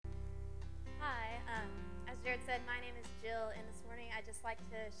Jared said, my name is Jill, and this morning I'd just like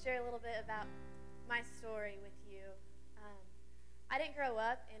to share a little bit about my story with you. I didn't grow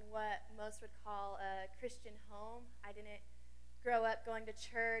up in what most would call a Christian home. I didn't grow up going to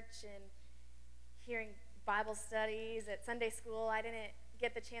church and hearing Bible studies at Sunday school. I didn't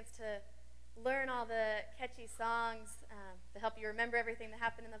get the chance to learn all the catchy songs to help you remember everything that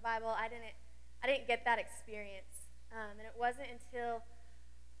happened in the Bible. I didn't get that experience. And it wasn't until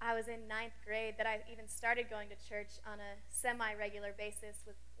I was in 9th grade that I even started going to church on a semi-regular basis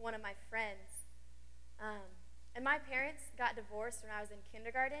with one of my friends. And my parents got divorced when I was in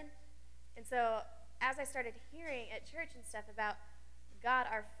kindergarten. And so as I started hearing at church and stuff about God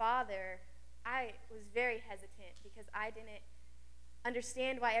our Father, I was very hesitant because I didn't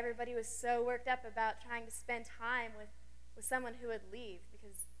understand why everybody was so worked up about trying to spend time with someone who would leave,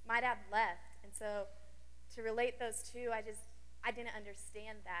 because my dad left. And so to relate those two, I didn't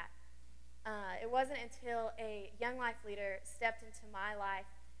understand that. It wasn't until a young life leader stepped into my life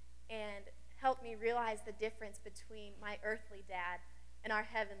and helped me realize the difference between my earthly dad and our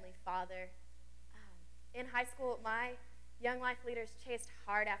heavenly Father. In high school, my young life leaders chased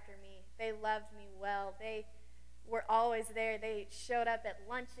hard after me. They loved me well. They were always there. They showed up at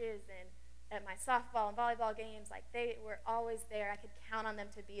lunches and at my softball and volleyball games. Like, they were always there. I could count on them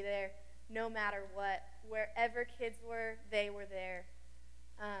to be there no matter what. Wherever kids were, they were there.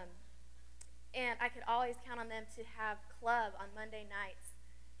 And I could always count on them to have club on Monday nights.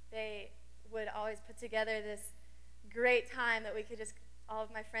 They would always put together this great time that we could just, all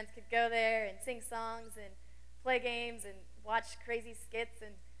of my friends could go there and sing songs and play games and watch crazy skits.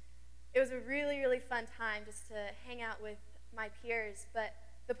 And it was a really, really fun time just to hang out with my peers. But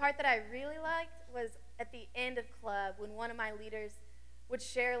the part that I really liked was at the end of club, when one of my leaders would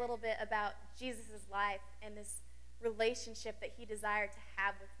share a little bit about Jesus' life and this relationship that he desired to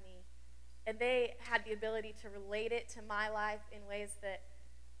have with me. And they had the ability to relate it to my life in ways that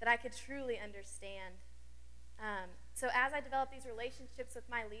I could truly understand. So as I developed these relationships with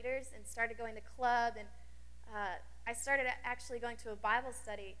my leaders and started going to club, and I started actually going to a Bible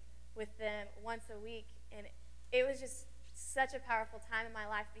study with them once a week, and it was just such a powerful time in my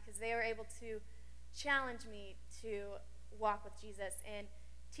life because they were able to challenge me to walk with Jesus and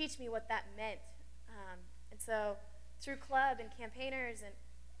teach me what that meant. And so through club and campaigners and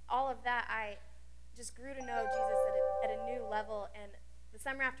all of that, I just grew to know Jesus at a new level. And the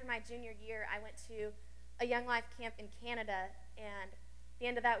summer after my junior year, I went to a Young Life camp in Canada, and at the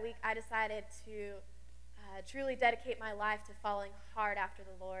end of that week, I decided to truly dedicate my life to following hard after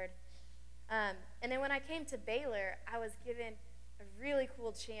the Lord. And then when I came to Baylor, I was given a really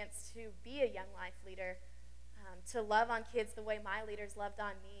cool chance to be a Young Life leader, to love on kids the way my leaders loved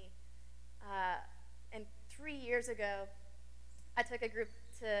on me. And 3 years ago, I took a group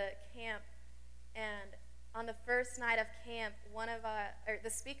to camp, and on the first night of camp, the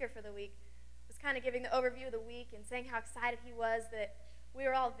speaker for the week was kind of giving the overview of the week and saying how excited he was that we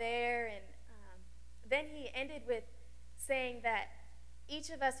were all there. And then he ended with saying that each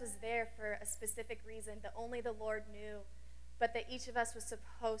of us was there for a specific reason that only the Lord knew, but that each of us was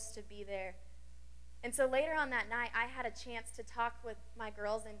supposed to be there. And so later on that night, I had a chance to talk with my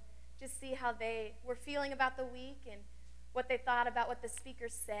girls and just see how they were feeling about the week and what they thought about what the speaker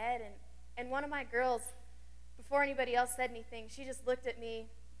said. And one of my girls, before anybody else said anything, she just looked at me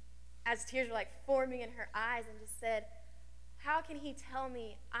as tears were like forming in her eyes and just said, "How can he tell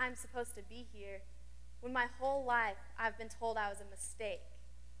me I'm supposed to be here when my whole life I've been told I was a mistake?"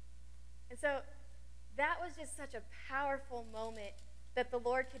 And so that was just such a powerful moment that the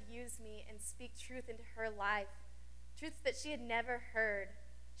Lord could use me and speak truth into her life, truths that she had never heard.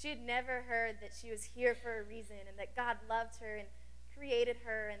 She had never heard that she was here for a reason, and that God loved her and created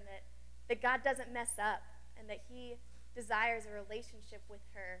her, and that God doesn't mess up, and that he desires a relationship with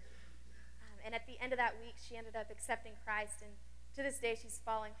her. And at the end of that week, she ended up accepting Christ, and to this day, she's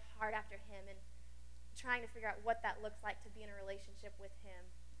following hard after him and trying to figure out what that looks like to be in a relationship with him.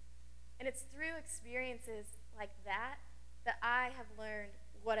 And it's through experiences like that I have learned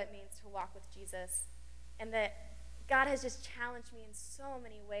what it means to walk with Jesus, and that God has just challenged me in so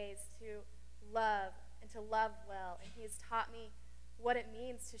many ways to love and to love well, and he has taught me what it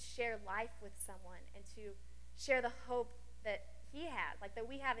means to share life with someone and to share the hope that he has, like that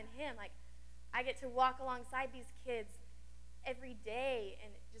we have in him. Like, I get to walk alongside these kids every day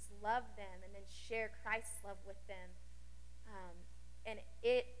and just love them and then share Christ's love with them.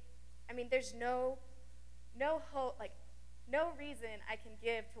 There's no hope, like no reason I can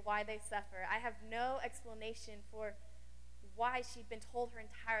give to why they suffer. I have no explanation for why she'd been told her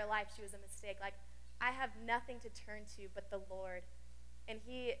entire life she was a mistake. Like, I have nothing to turn to but the Lord. And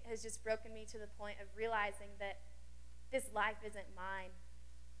he has just broken me to the point of realizing that this life isn't mine.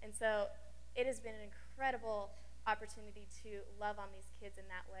 And so it has been an incredible opportunity to love on these kids in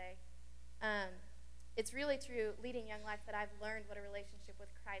that way. It's really through leading Young Life that I've learned what a relationship with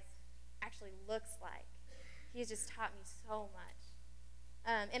Christ actually looks like. He has just taught me so much.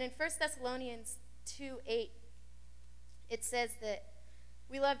 And in 1 Thessalonians 2:8, it says that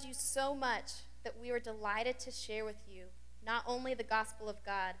we loved you so much that we were delighted to share with you not only the gospel of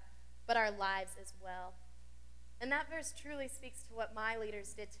God, but our lives as well. And that verse truly speaks to what my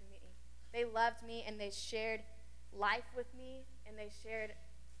leaders did to me. They loved me, and they shared life with me, and they shared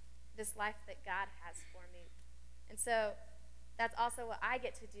this life that God has for me. And so that's also what I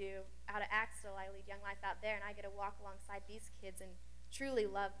get to do out of Axtell. I lead Young Life out there, and I get to walk alongside these kids and truly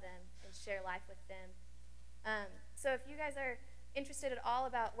love them and share life with them. So if you guys are interested at all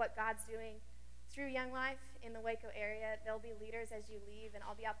about what God's doing through Young Life in the Waco area, there'll be leaders as you leave, and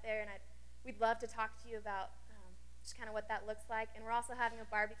I'll be out there, and we'd love to talk to you about just kind of what that looks like. And we're also having a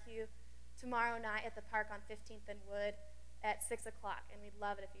barbecue tomorrow night at the park on 15th and Wood at 6 o'clock, and we'd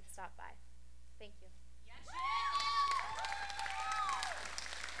love it if you'd stop by. Thank you. Yes,